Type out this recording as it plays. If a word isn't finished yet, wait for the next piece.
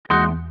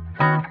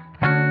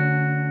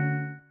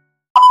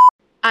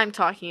I'm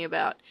talking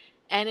about.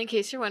 And in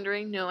case you're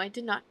wondering, no, I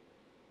did not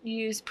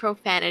use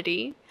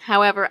profanity.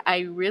 However, I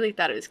really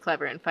thought it was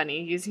clever and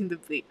funny using the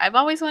bleep. I've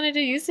always wanted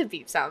to use the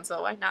beep sound,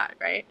 so why not,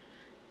 right?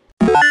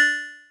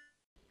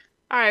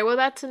 Alright, well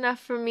that's enough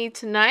for me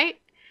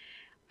tonight.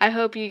 I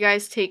hope you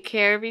guys take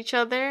care of each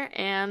other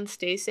and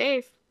stay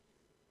safe.